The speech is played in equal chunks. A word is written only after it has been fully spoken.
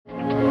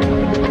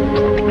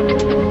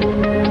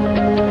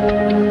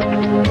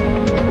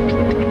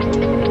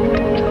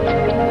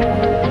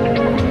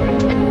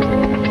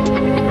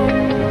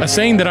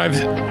saying that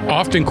I've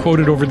often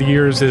quoted over the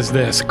years is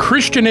this: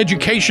 Christian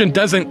education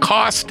doesn't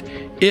cost,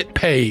 it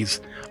pays.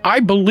 I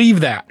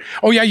believe that.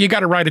 Oh yeah, you got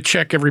to write a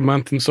check every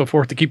month and so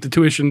forth to keep the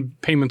tuition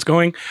payments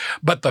going.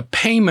 But the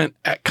payment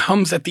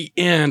comes at the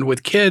end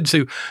with kids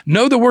who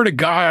know the Word of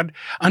God,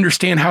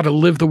 understand how to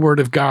live the Word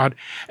of God,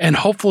 and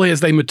hopefully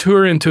as they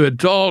mature into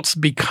adults,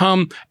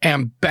 become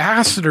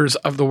ambassadors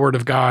of the Word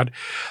of God.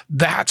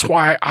 That's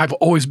why I've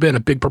always been a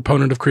big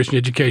proponent of Christian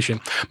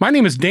education. My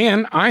name is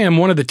Dan. I am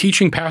one of the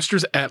teaching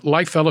pastors at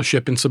Life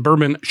Fellowship in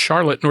suburban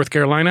Charlotte, North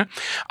Carolina.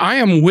 I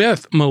am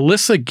with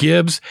Melissa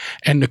Gibbs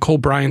and Nicole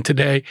Bryan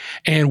today,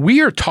 and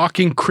we are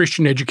talking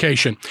Christian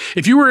education.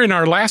 If you were in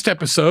our last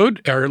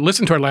episode, or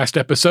listened to our last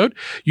episode,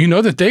 you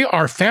know that they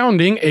are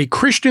founding a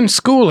Christian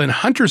school in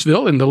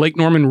Huntersville in the Lake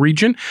Norman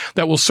region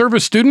that will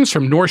service students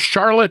from North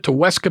Charlotte to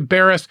West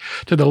Cabarrus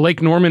to the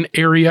Lake Norman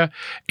area,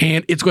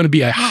 and it's going to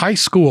be a high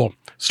school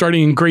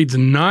starting in grades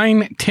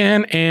 9,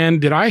 10,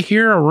 and did I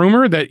hear a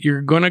rumor that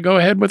you're going to go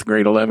ahead with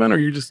grade 11, or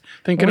you're just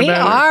thinking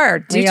about it? We are,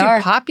 due to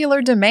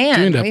popular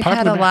demand. We've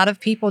had a lot of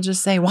people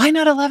just say, why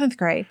not 11th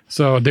grade?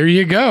 So there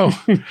you go.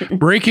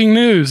 Breaking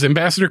news.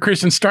 Ambassador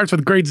Christian starts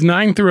with grades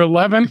 9 through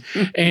 11,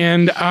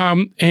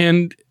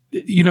 and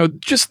you know,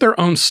 just their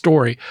own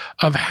story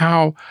of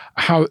how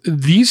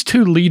these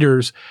two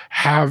leaders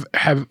have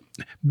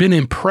been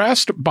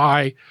impressed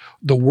by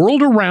the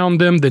world around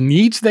them, the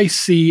needs they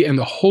see, and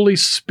the Holy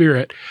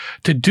Spirit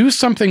to do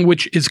something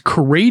which is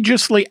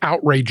courageously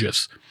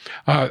outrageous,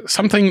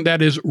 something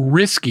that is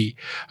risky,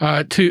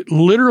 to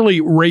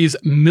literally raise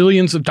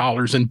millions of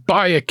dollars and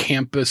buy a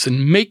campus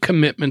and make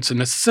commitments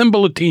and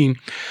assemble a team.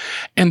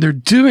 And they're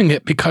doing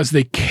it because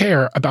they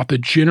care about the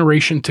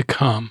generation to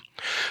come.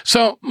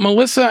 So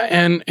Melissa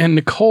and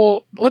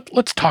Nicole,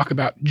 let's talk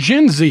about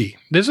Gen Z.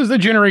 This is the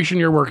generation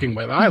you're working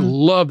with. I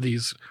love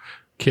these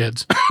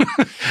kids.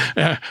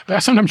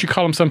 Sometimes you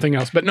call them something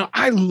else, but no,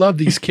 I love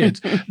these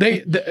kids.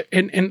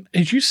 And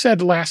as you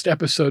said last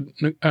episode,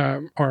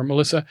 or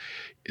Melissa,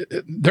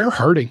 they're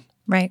hurting.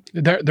 Right.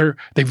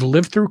 They've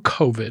lived through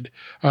COVID.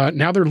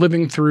 Now they're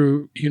living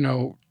through,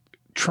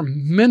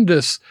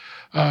 tremendous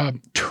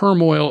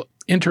turmoil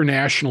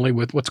internationally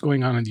with what's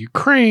going on in the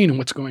Ukraine and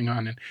what's going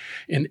on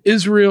in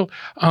Israel.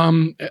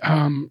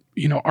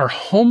 Our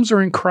homes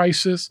are in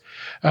crisis.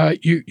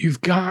 You've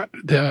got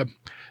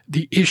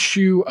the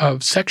issue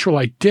of sexual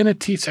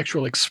identity,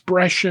 sexual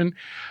expression,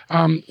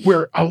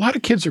 where a lot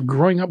of kids are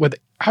growing up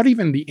without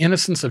even the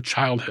innocence of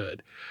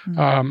childhood.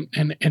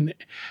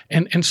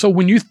 And so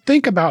when you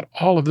think about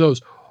all of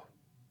those,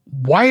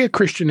 why a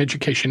Christian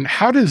education?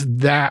 How does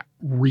that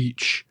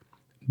reach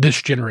this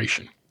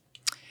generation?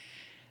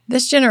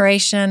 This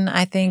generation,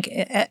 I think,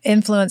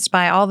 influenced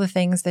by all the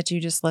things that you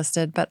just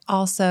listed, but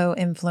also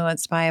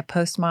influenced by a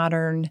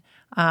postmodern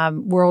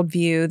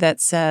worldview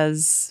that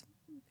says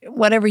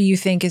whatever you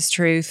think is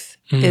truth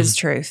is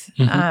truth.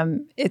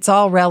 It's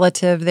all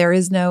relative. There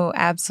is no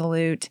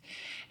absolute.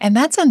 And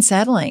that's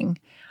unsettling.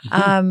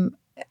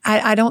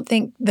 I don't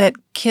think that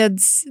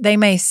kids, they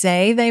may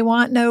say they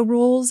want no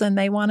rules and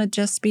they want to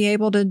just be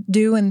able to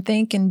do and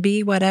think and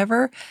be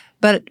whatever.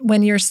 But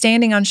when you're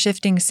standing on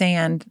shifting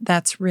sand,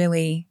 that's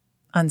really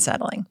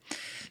unsettling.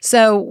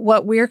 So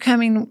what we're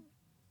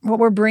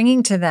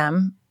bringing to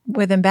them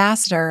with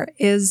Ambassador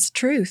is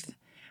truth.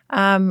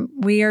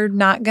 We are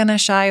not going to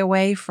shy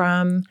away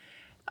from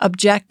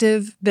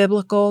objective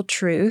biblical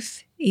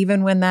truth,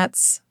 even when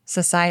that's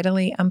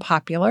societally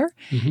unpopular.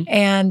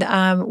 And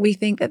we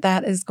think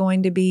that is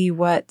going to be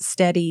what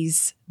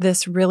steadies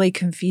this really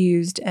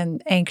confused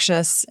and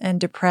anxious and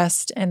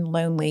depressed and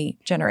lonely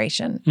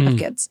generation of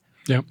kids.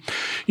 Yeah.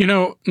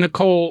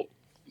 Nicole,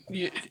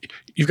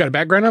 you've got a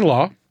background in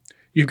law,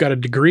 you've got a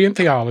degree in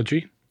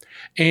theology,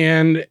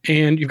 and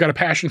you've got a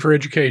passion for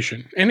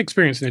education and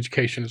experience in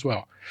education as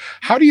well.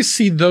 How do you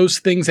see those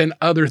things and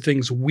other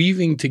things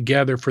weaving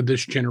together for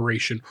this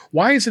generation?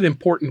 Why is it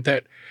important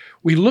that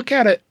we look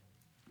at it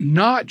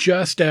not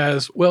just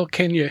as, well,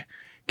 can you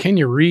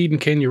read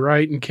and can you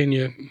write and can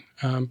you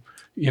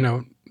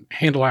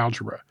handle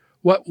algebra?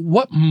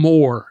 What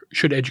more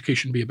should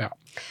education be about?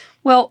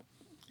 Well,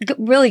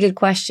 really good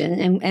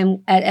question.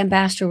 And at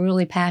Ambassador, we're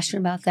really passionate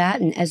about that.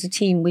 And as a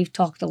team, we've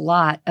talked a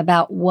lot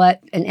about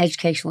what an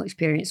educational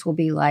experience will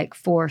be like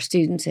for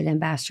students at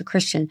Ambassador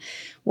Christian.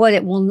 What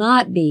it will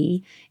not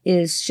be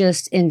is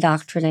just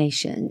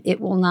indoctrination. It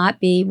will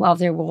not be, while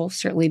there will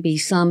certainly be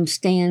some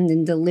stand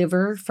and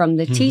deliver from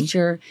the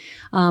teacher,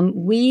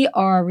 we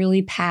are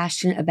really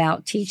passionate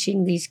about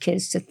teaching these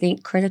kids to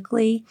think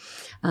critically,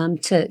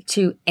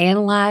 to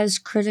analyze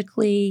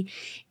critically,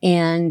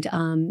 and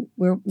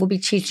we'll be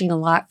teaching a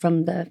lot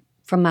from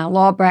my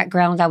law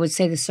background. I would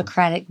say the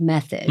Socratic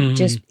method,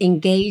 just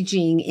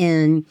engaging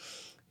in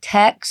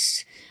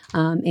text,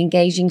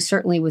 engaging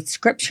certainly with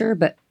scripture,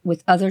 but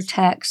with other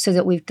texts, so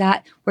that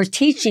we're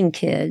teaching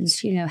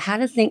kids, how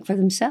to think for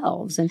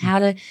themselves and how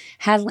to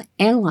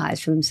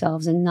analyze for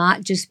themselves, and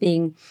not just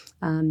being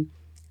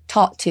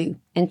taught to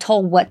and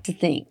told what to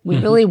think. We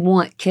really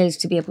want kids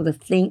to be able to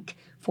think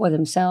for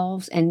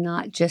themselves and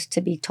not just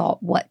to be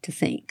taught what to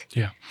think.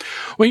 Yeah.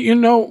 Well,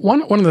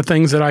 one of the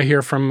things that I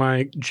hear from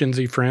my Gen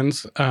Z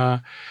friends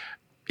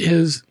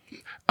is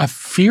a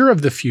fear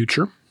of the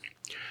future,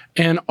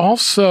 and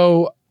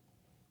also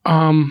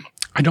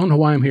I don't know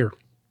why I'm here.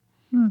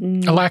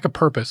 A lack of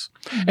purpose.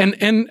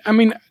 And I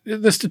mean,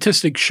 the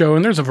statistics show,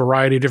 and there's a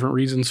variety of different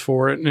reasons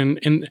for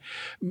it,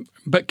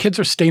 but kids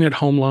are staying at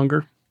home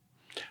longer.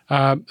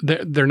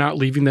 They're not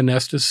leaving the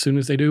nest as soon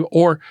as they do,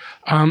 or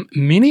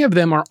many of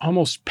them are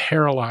almost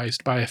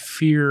paralyzed by a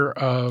fear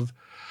of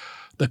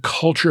the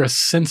culture, a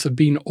sense of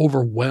being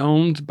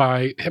overwhelmed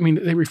by. I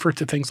mean, they refer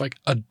to things like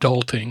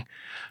adulting.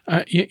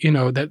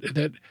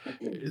 That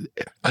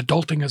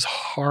adulting is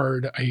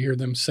hard. I hear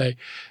them say,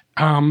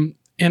 and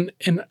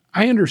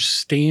I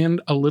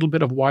understand a little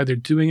bit of why they're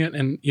doing it,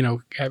 and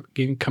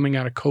coming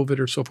out of COVID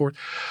or so forth,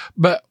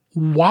 but.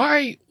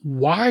 Why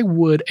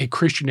would a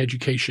Christian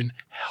education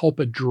help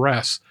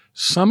address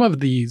some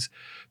of these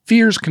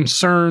fears,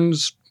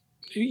 concerns,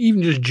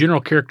 even just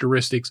general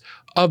characteristics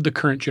of the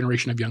current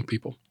generation of young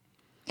people?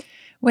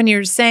 When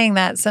you're saying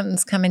that,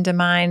 something's coming to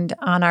mind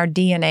on our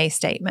DNA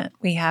statement.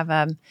 We have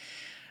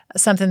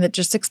something that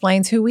just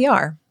explains who we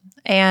are.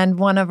 And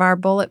one of our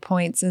bullet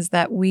points is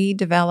that we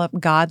develop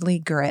godly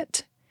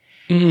grit.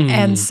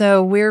 And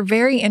so we're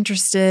very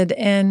interested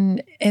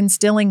in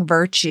instilling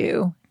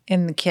virtue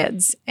in the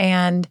kids.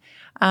 And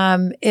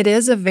it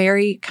is a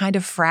very kind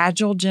of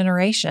fragile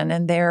generation,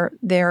 and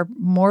they're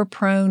more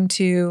prone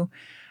to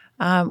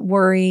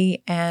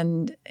worry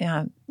and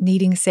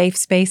needing safe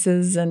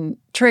spaces and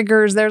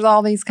triggers. There's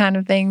all these kind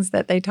of things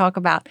that they talk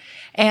about.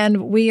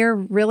 And we are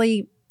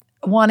really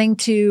wanting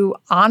to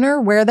honor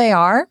where they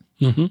are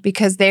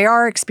because they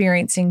are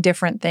experiencing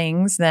different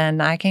things than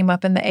I came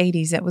up in the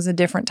 80s. It was a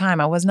different time.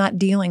 I was not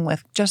dealing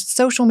with just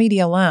social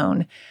media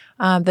alone.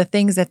 The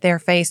things that they're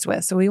faced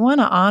with. So we want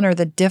to honor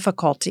the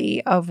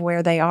difficulty of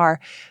where they are,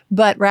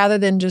 but rather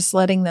than just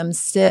letting them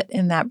sit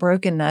in that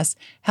brokenness,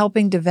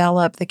 helping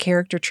develop the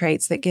character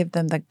traits that give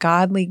them the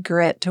godly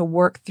grit to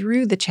work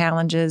through the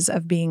challenges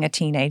of being a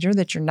teenager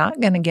that you're not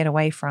going to get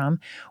away from,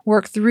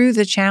 work through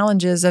the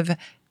challenges of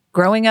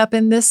growing up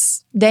in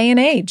this day and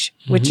age,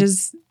 which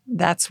is,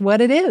 that's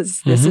what it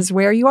is. This is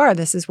where you are.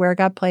 This is where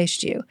God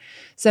placed you.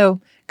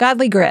 So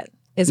godly grit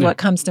is what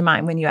comes to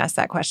mind when you ask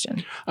that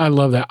question. I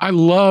love that. I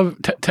love,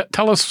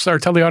 tell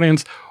the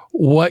audience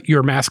what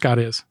your mascot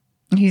is.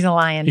 He's a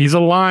lion. He's a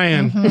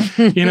lion.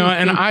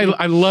 And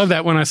I love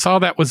that. When I saw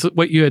that was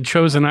what you had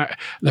chosen,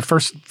 the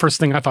first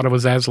thing I thought of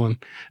was Aslan.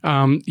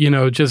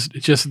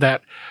 Just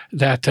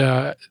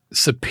that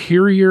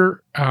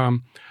superior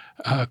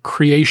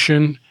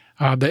creation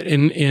that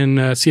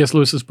in C.S.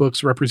 Lewis's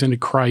books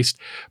represented Christ,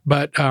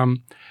 but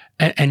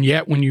and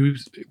yet when you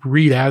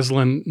read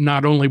Aslan,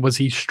 not only was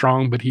he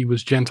strong, but he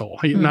was gentle.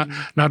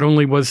 Not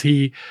only was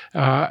he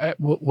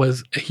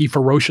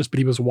ferocious, but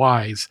he was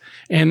wise.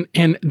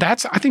 And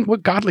that's, I think,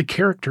 what godly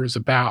character is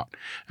about,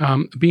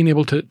 being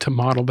able to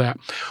model that.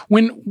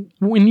 When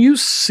you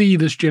see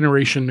this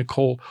generation,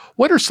 Nicole,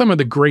 what are some of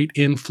the great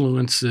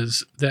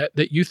influences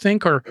that you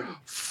think are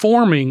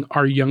forming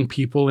our young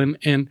people,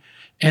 and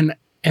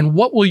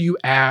what will you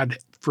add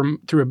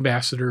through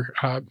Ambassador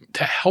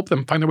to help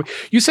them find their way?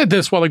 You said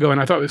this a while ago, and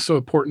I thought it was so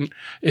important,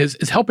 is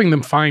helping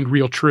them find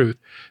real truth.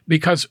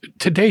 Because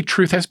today,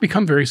 truth has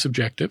become very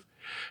subjective.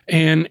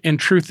 And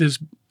truth is,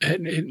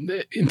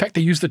 in fact,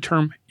 they use the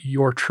term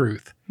your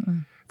truth.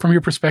 From your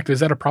perspective,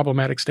 is that a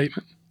problematic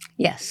statement?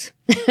 Yes.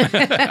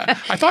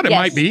 I thought it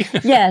might be.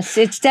 Yes,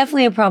 it's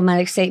definitely a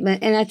problematic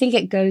statement. And I think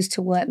it goes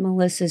to what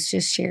Melissa's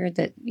just shared,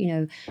 that,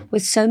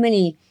 with so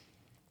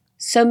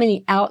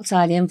many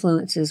outside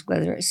influences,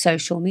 whether it's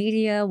social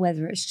media,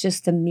 whether it's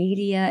just the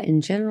media in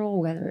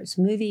general, whether it's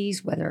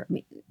movies, whether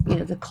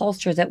the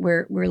culture that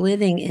we're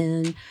living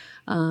in,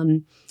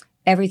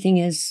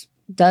 everything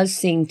does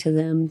seem to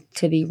them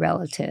to be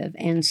relative.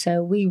 And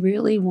so we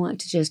really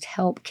want to just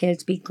help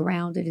kids be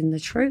grounded in the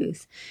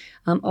truth.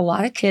 A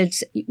lot of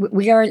kids,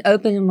 we are an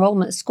open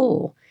enrollment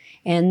school,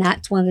 and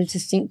that's one of the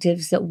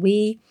distinctives that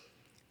we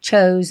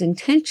chose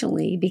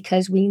intentionally,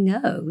 because we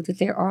know that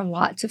there are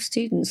lots of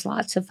students,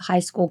 lots of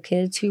high school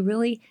kids who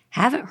really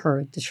haven't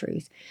heard the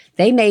truth.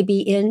 They may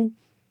be in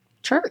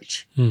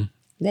church.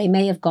 They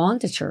may have gone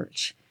to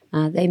church.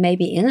 They may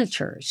be in a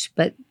church,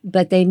 but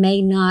they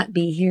may not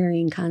be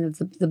hearing kind of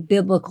the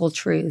biblical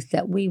truth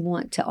that we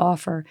want to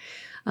offer.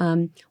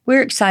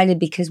 We're excited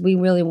because we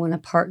really want to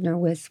partner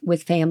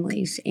with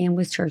families and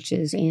with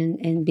churches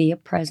and be a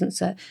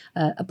presence,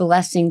 a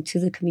blessing to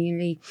the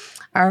community.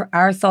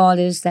 Our thought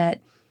is that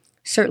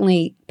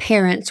certainly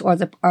parents are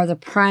the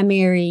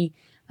primary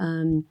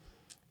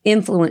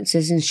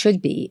influences, and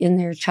should be, in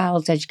their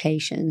child's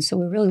education. So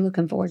we're really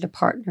looking forward to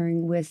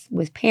partnering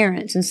with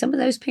parents. And some of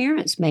those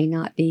parents may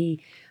not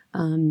be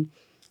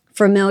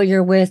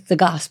familiar with the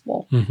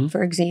gospel,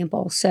 for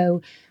example.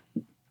 So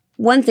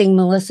one thing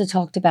Melissa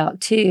talked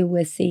about too,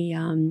 with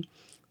the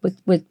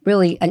with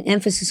really an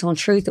emphasis on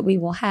truth that we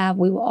will have,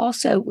 we're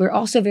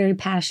also very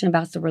passionate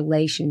about the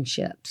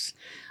relationships,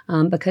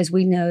 because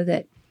we know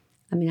that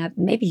I mean,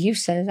 maybe you've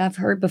said it. I've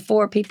heard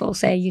before people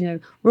say,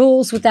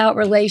 rules without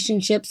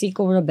relationships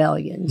equal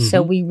rebellion. Mm-hmm.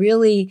 So we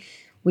really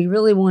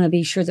want to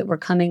be sure that we're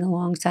coming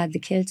alongside the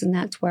kids, and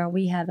that's where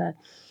we have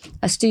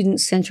a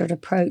student-centered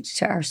approach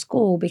to our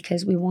school,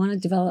 because we want to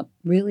develop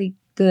really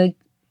good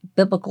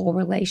biblical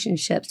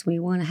relationships. We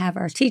want to have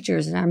our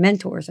teachers and our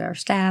mentors, our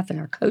staff and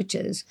our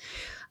coaches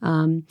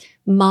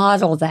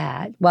model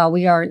that. While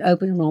we are an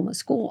open enrollment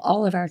school,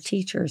 all of our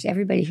teachers,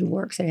 everybody who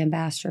works at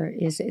Ambassador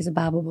is a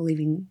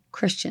Bible-believing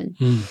Christian.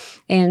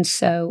 And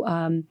so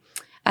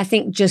I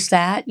think just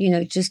that,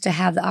 just to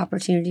have the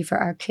opportunity for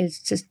our kids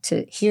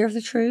to hear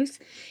the truth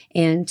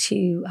and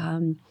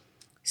to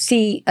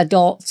see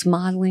adults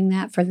modeling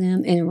that for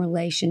them in a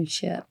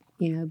relationship,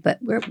 but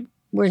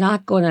we're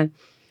not going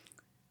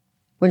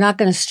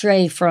to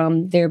stray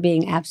from there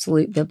being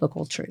absolute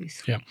biblical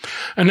truth. Yeah.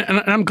 And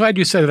I'm glad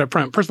you said it up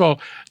front. First of all,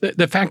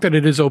 the fact that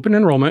it is open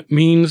enrollment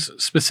means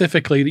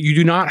specifically that you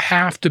do not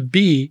have to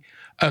be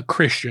a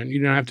Christian.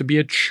 You don't have to be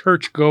a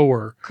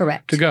churchgoer.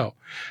 Correct. To go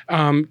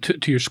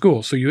to your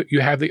school. So you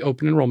have the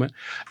open enrollment.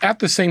 At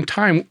the same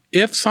time,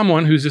 if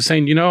someone who's just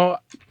saying,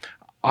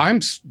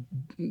 I'm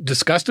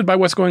disgusted by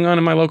what's going on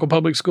in my local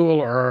public school,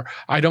 or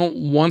I don't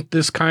want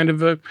this kind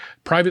of a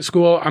private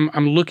school.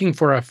 I'm looking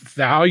for a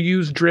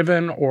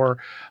values-driven or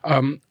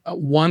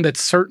one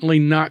that's certainly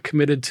not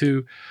committed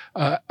to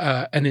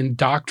an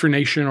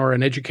indoctrination or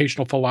an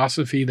educational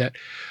philosophy that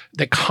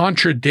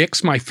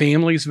contradicts my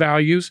family's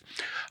values.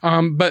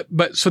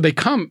 But so they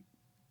come.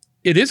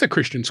 It is a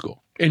Christian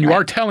school. And you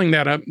are telling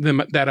that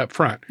up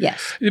front.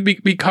 Yes.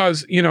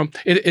 Because,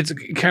 it's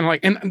kind of like,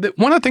 and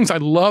one of the things I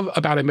love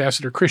about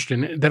Ambassador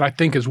Christian that I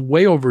think is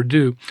way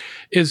overdue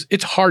is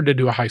it's hard to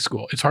do a high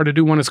school. It's hard to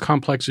do one as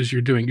complex as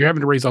you're doing. You're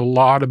having to raise a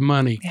lot of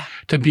money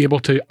to be able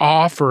to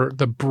offer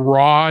the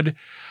broad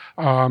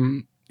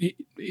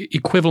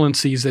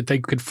equivalencies that they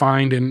could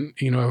find in,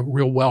 a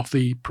real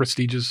wealthy,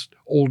 prestigious,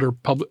 older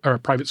public or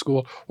private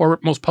school or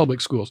most public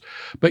schools.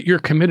 But you're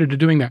committed to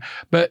doing that.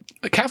 But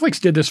Catholics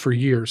did this for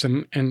years,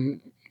 and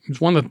it's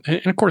one of the,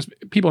 and of course,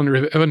 people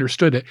have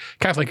understood that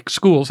Catholic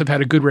schools have had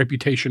a good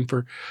reputation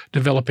for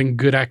developing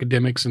good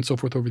academics and so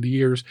forth over the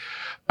years.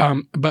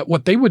 But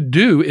what they would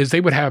do is they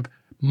would have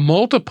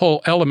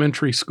multiple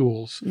elementary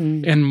schools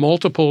and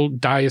multiple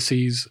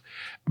dioceses,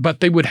 but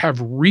they would have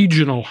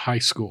regional high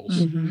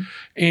schools. Mm-hmm.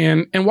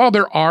 And while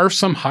there are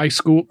some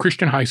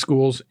Christian high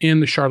schools in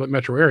the Charlotte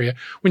metro area,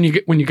 when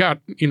you got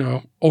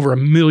over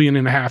 1.5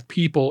 million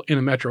people in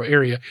a metro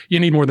area,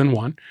 you need more than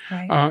one.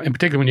 Right. In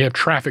particular when you have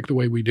traffic the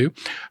way we do,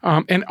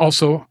 and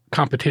also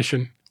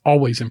competition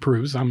always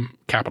improves. I'm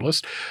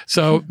capitalist,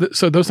 so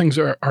so those things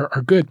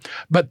are good.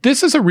 But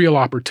this is a real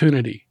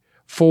opportunity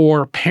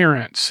for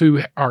parents who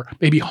are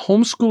maybe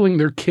homeschooling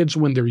their kids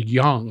when they're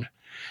young,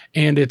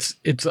 and it's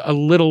a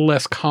little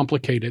less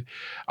complicated,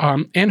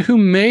 and who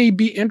may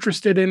be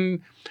interested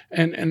in,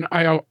 and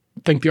I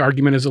think the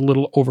argument is a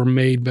little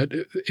overmade, but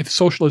if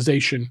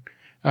socialization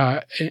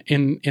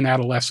in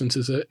adolescence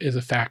is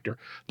a factor,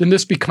 then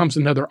this becomes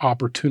another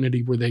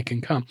opportunity where they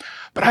can come.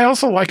 But I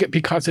also like it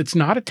because it's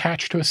not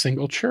attached to a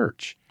single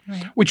church.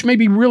 Right. Which may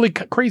be really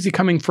crazy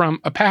coming from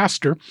a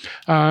pastor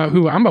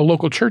who I'm a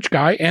local church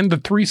guy, and the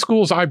 3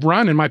 schools I've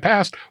run in my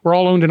past were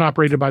all owned and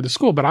operated by the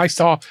school. But I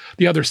saw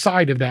the other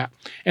side of that,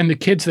 and the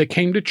kids that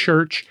came to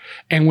church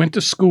and went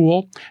to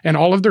school, and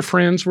all of their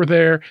friends were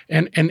there,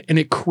 and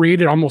it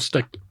created almost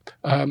like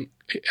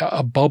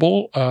a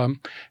bubble, and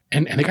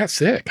they got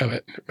sick of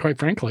it, quite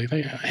frankly.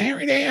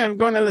 Every day I'm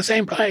going to the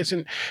same place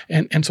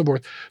and so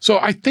forth. So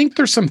I think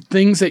there's some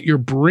things that you're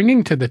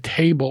bringing to the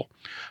table,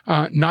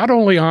 not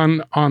only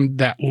on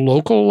that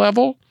local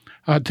level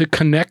to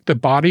connect the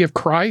body of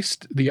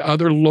Christ, the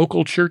other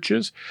local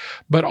churches,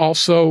 but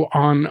also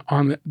on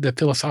the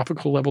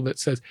philosophical level that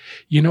says,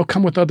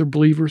 come with other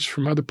believers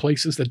from other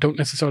places that don't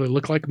necessarily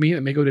look like me,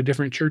 that may go to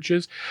different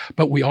churches,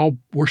 but we all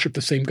worship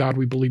the same God.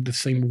 We believe the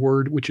same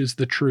word, which is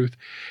the truth.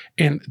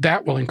 And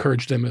that will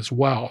encourage them as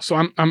well. So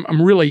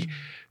I'm really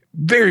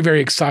very, very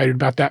excited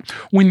about that.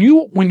 When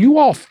you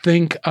all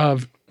think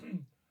of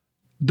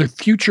the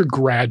future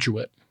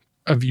graduate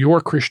of your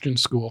Christian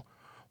school,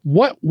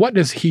 what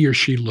does he or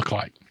she look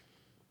like?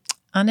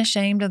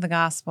 Unashamed of the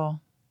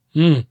gospel.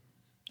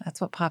 That's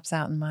what pops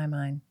out in my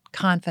mind.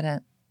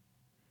 Confident.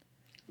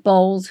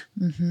 Bold.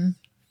 Mm-hmm.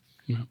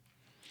 Yeah.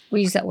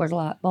 We use that word a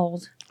lot.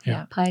 Bold.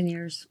 Yeah.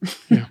 Pioneers.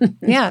 Yeah.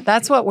 Yeah,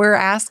 that's what we're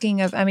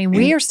asking of. I mean,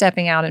 we are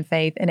stepping out in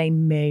faith in a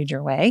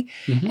major way.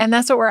 Mm-hmm. And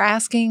that's what we're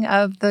asking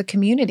of the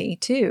community,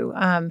 too.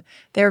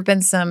 There have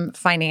been some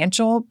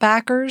financial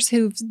backers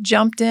who've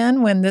jumped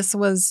in when this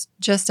was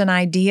just an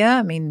idea.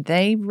 I mean,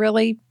 they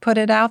really put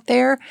it out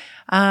there.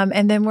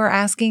 And then we're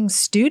asking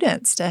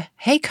students to,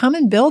 hey, come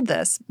and build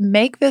this.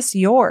 Make this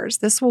yours.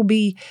 This will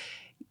be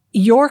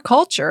your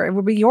culture. It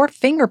will be your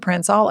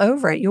fingerprints all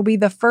over it. You'll be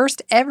the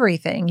first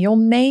everything. You'll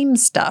name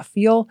stuff.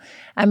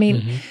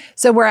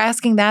 So we're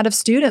asking that of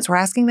students. We're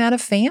asking that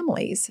of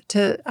families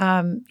to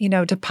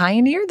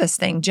pioneer this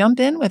thing. Jump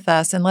in with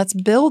us and let's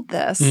build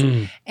this.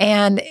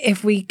 And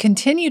if we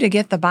continue to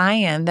get the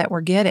buy-in that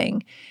we're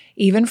getting,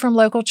 even from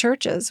local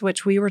churches,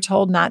 which we were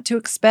told not to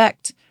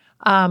expect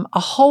a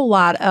whole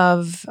lot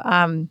of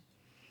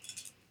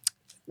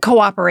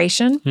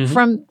cooperation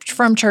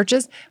from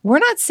churches. We're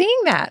not seeing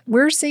that.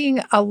 We're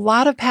seeing a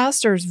lot of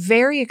pastors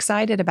very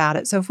excited about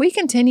it. So if we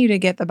continue to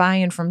get the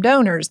buy-in from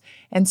donors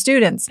and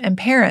students and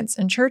parents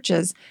and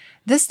churches,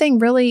 this thing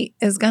really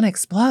is going to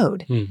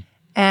explode.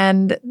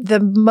 And the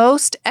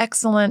most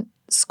excellent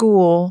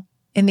school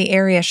in the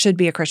area should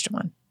be a Christian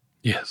one.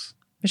 Yes.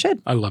 It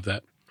should. I love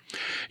that.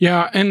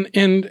 Yeah,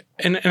 and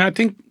I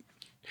think,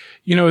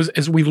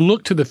 as we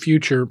look to the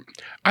future,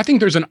 I think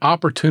there's an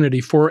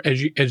opportunity for,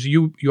 as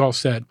you all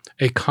said,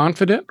 a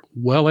confident,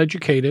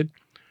 well-educated,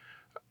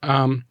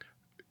 humbly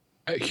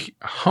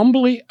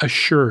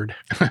assured.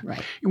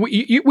 Right.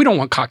 We don't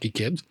want cocky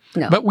kids,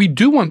 No. but we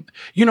do want.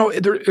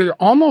 There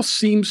almost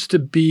seems to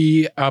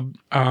be a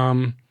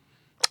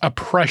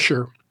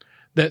pressure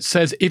that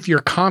says if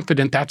you're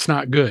confident, that's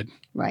not good.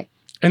 Right.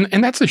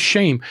 And that's a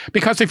shame,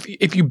 because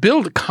if you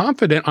build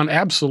confidence on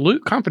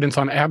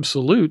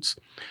absolutes,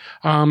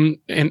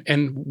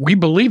 and we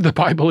believe the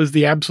Bible is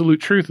the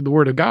absolute truth of the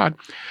Word of God,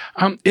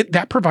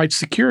 that provides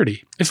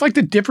security. It's like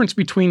the difference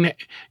between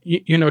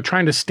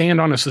trying to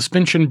stand on a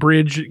suspension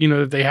bridge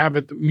that they have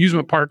at the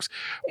amusement parks,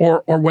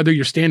 or whether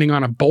you're standing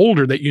on a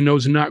boulder that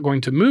is not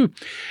going to move.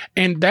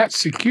 And that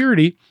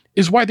security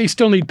is why they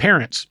still need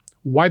parents,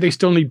 why they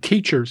still need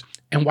teachers,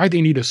 and why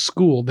they need a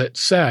school that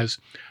says,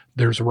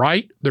 there's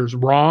right, there's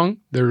wrong,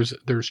 there's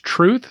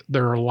truth,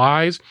 there are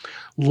lies.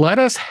 Let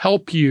us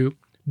help you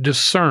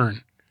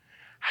discern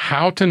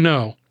how to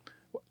know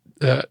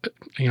a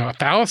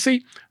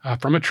fallacy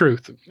from a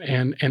truth,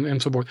 and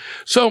so forth.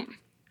 So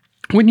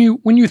when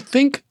you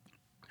think,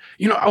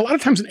 a lot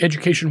of times in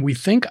education we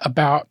think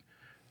about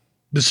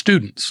the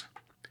students,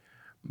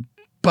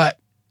 but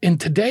in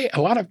today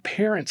a lot of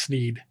parents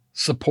need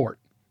support.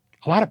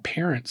 A lot of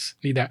parents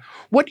need that.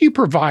 What do you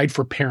provide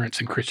for parents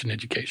in Christian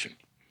education?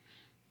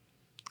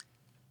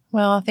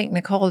 Well, I think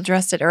Nicole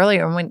addressed it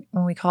earlier when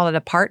we called it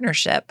a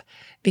partnership,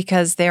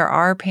 because there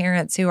are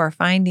parents who are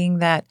finding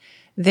that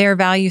their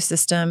value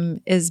system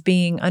is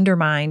being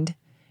undermined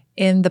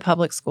in the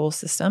public school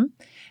system.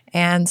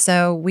 And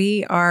so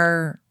we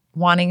are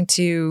wanting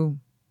to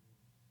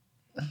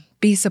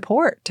be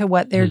support to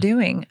what they're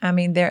doing. I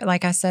mean,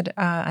 like I said,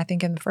 I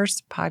think in the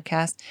first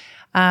podcast,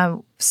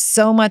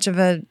 so much of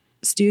a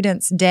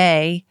student's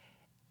day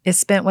is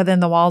spent within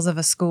the walls of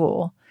a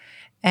school.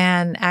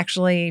 And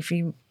actually, if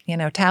you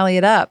tally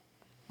it up,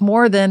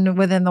 more than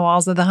within the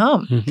walls of the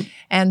home.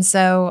 And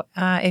so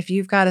if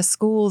you've got a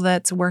school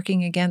that's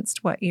working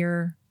against what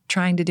you're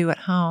trying to do at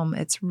home,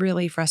 it's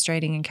really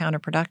frustrating and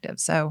counterproductive.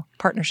 So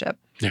partnership.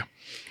 Yeah.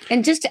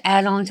 And just to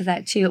add on to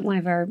that too, at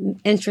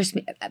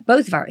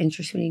both of our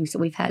interest meetings that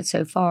we've had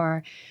so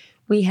far,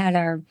 we had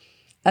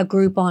a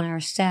group on our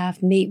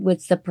staff meet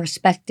with the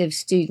prospective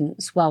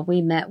students while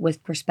we met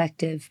with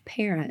prospective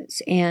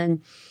parents.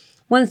 And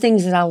one of the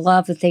things that I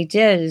love that they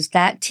did is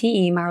that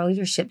team, our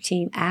leadership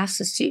team, asked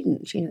the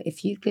students,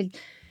 if you could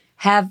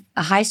have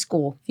a high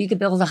school, if you could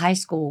build a high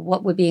school,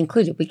 what would be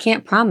included? We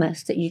can't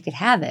promise that you could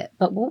have it,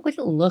 but what would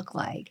it look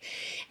like?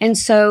 And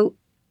so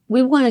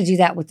we want to do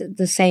that with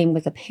the same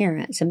with the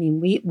parents. I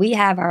mean, we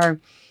have our,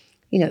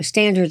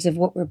 standards of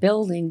what we're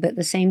building, but at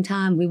the same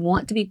time, we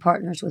want to be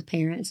partners with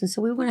parents. And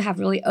so we want to have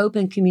really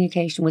open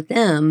communication with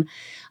them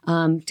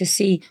to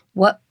see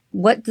what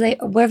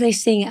are they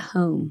seeing at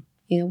home?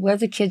 What are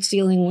the kids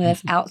dealing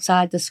with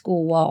outside the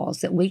school walls,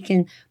 that we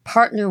can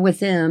partner with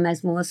them.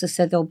 As Melissa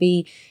said, they'll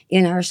be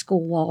in our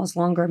school walls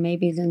longer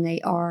maybe than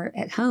they are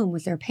at home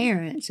with their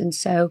parents. And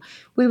so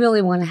we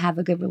really want to have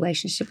a good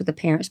relationship with the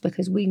parents,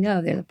 because we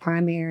know they're the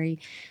primary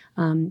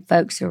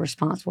folks who are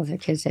responsible for their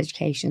kids'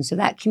 education. So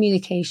that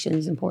communication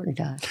is important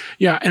to us.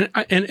 Yeah,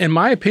 and in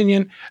my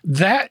opinion,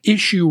 that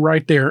issue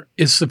right there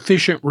is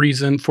sufficient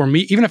reason for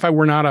me, even if I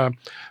were not a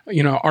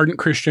ardent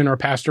Christian or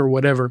pastor or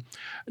whatever,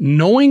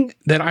 knowing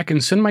that I can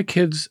send my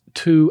kids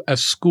to a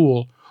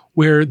school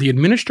where the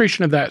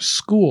administration of that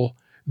school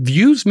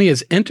views me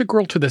as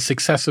integral to the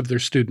success of their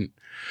student.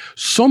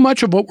 So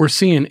much of what we're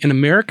seeing in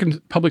American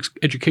public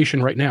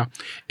education right now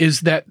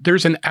is that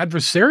there's an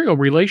adversarial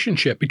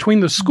relationship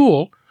between the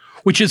school,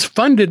 which is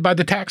funded by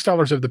the tax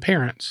dollars of the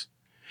parents,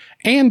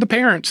 and the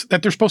parents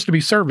that they're supposed to be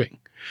serving.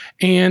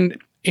 And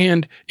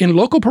in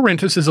loco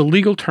parentis is a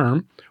legal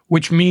term,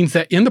 which means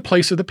that in the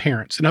place of the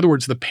parents, in other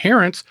words, the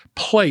parents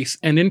place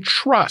and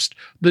entrust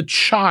the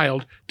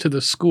child to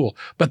the school,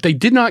 but they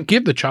did not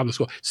give the child to the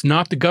school. It's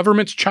not the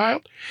government's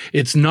child.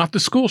 It's not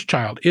the school's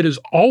child. It is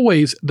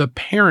always the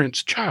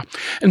parent's child.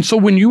 And so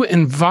when you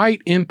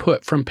invite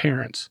input from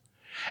parents,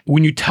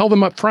 when you tell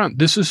them up front,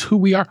 this is who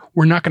we are,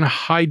 we're not going to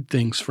hide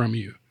things from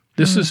you.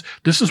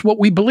 This is what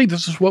we believe.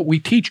 This is what we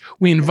teach.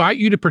 We invite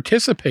you to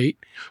participate.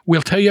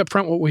 We'll tell you up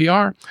front what we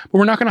are, but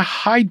we're not going to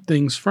hide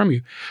things from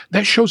you.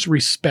 That shows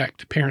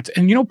respect to parents.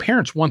 And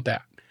parents want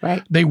that.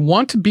 Right. They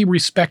want to be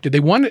respected. They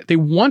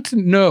want to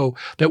know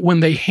that when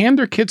they hand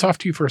their kids off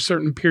to you for a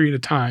certain period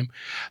of time,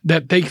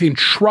 that they can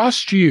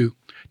trust you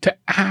to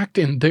act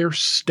in their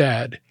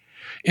stead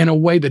in a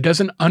way that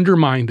doesn't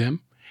undermine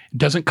them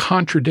doesn't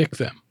contradict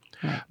them,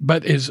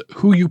 but is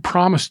who you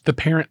promised the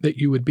parent that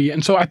you would be.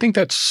 And so I think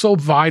that's so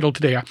vital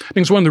today. I think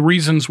it's one of the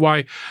reasons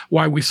why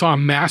we saw a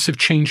massive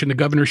change in the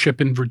governorship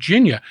in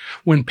Virginia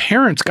when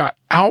parents got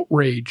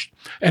outraged.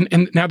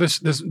 And now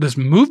this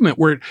movement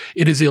where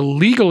it is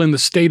illegal in the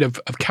state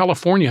of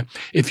California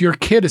if your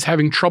kid is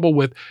having trouble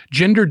with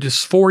gender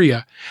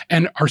dysphoria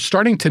and are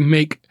starting to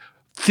make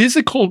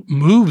physical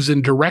moves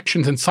and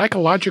directions and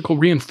psychological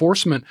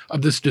reinforcement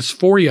of this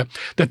dysphoria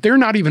that they're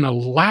not even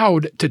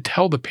allowed to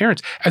tell the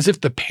parents, as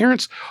if the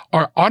parents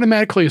are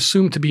automatically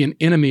assumed to be an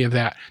enemy of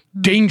that.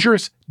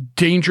 Dangerous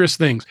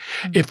things.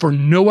 If for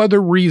no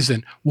other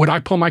reason would I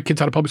pull my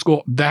kids out of public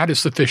school, that is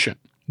sufficient.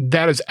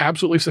 That is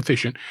absolutely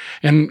sufficient.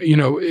 And,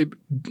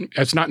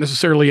 it's not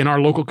necessarily in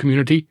our local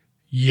community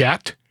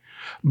yet,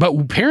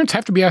 but parents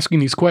have to be asking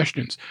these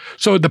questions.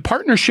 So the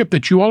partnership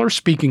that you all are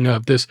speaking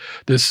of, this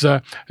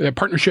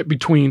partnership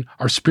between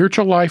our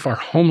spiritual life, our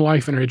home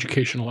life, and our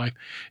educational life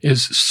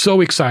is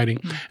so exciting.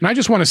 And I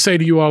just want to say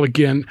to you all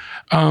again,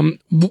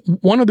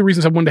 one of the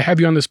reasons I wanted to have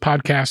you on this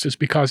podcast is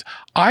because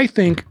I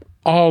think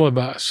all of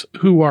us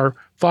who are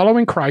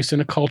following Christ in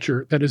a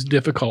culture that is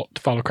difficult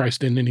to follow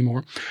Christ in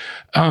anymore,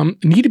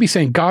 need to be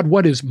saying, God,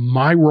 what is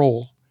my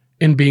role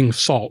in being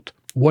salt?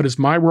 What is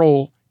my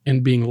role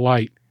in being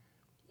light?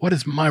 What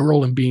is my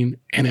role in being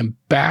an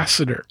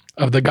ambassador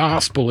of the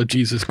gospel of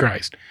Jesus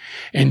Christ?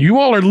 And you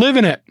all are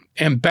living it.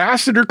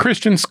 Ambassador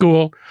Christian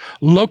School,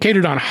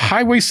 located on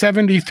Highway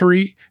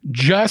 73,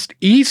 just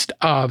east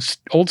of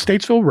Old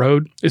Statesville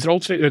Road. Is it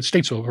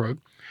Statesville Road?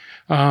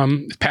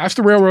 Past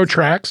the railroad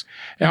tracks,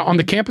 on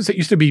the campus that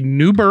used to be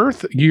New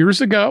Birth years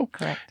ago.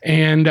 Correct.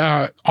 And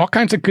all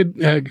kinds of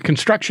good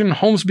construction,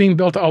 homes being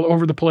built all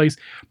over the place.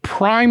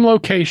 Prime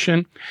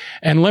location.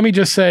 And let me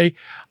just say,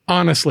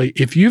 honestly,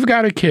 if you've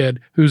got a kid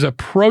who's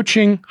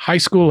approaching high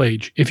school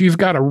age, if you've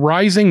got a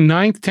rising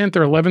 9th, 10th,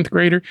 or 11th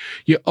grader,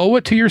 you owe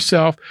it to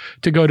yourself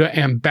to go to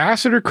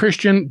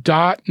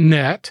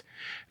ambassadorchristian.net,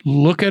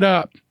 look it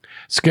up,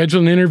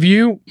 schedule an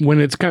interview when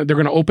they're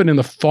going to open in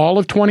the fall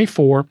of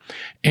 24,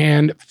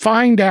 and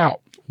find out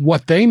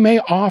what they may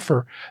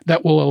offer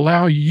that will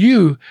allow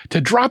you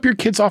to drop your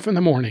kids off in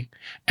the morning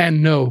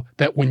and know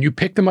that when you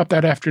pick them up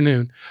that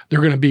afternoon, they're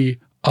going to be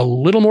a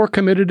little more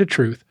committed to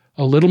truth,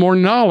 a little more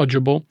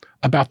knowledgeable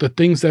about the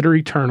things that are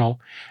eternal,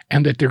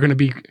 and that they're going to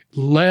be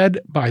led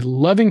by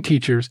loving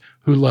teachers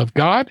who love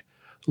God,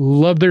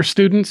 love their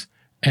students,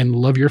 and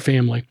love your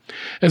family.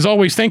 As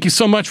always, thank you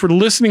so much for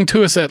listening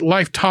to us at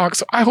Life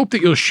Talks. I hope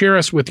that you'll share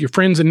us with your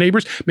friends and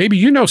neighbors. Maybe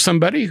you know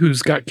somebody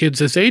who's got kids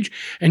this age,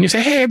 and you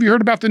say, hey, have you heard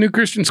about the new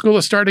Christian school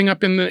that's starting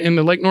up in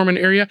the Lake Norman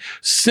area?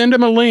 Send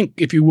them a link,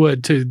 if you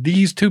would, to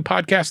these two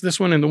podcasts, this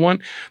one and the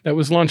one that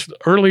was launched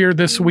earlier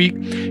this week.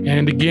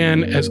 And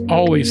again, as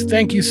always,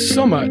 thank you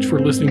so much for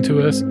listening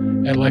to us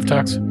at Life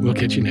Talks. We'll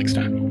catch you next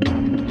time.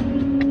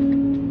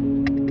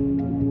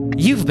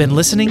 You've been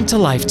listening to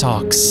Life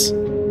Talks.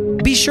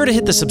 Be sure to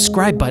hit the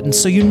subscribe button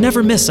so you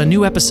never miss a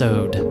new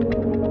episode.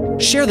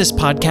 Share this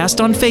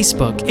podcast on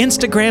Facebook,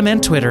 Instagram,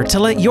 and Twitter to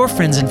let your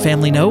friends and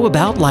family know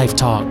about Life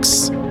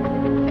Talks.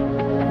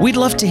 We'd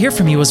love to hear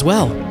from you as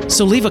well,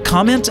 so leave a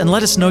comment and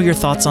let us know your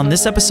thoughts on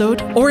this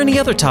episode or any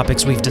other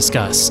topics we've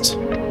discussed.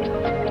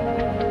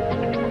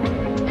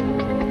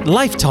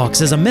 Life Talks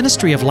is a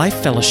ministry of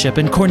Life Fellowship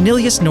in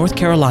Cornelius, North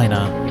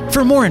Carolina.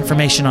 For more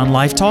information on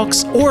Life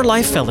Talks or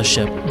Life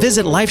Fellowship,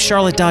 visit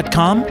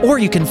lifecharlotte.com, or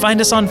you can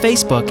find us on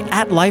Facebook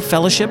at Life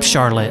Fellowship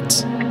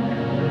Charlotte.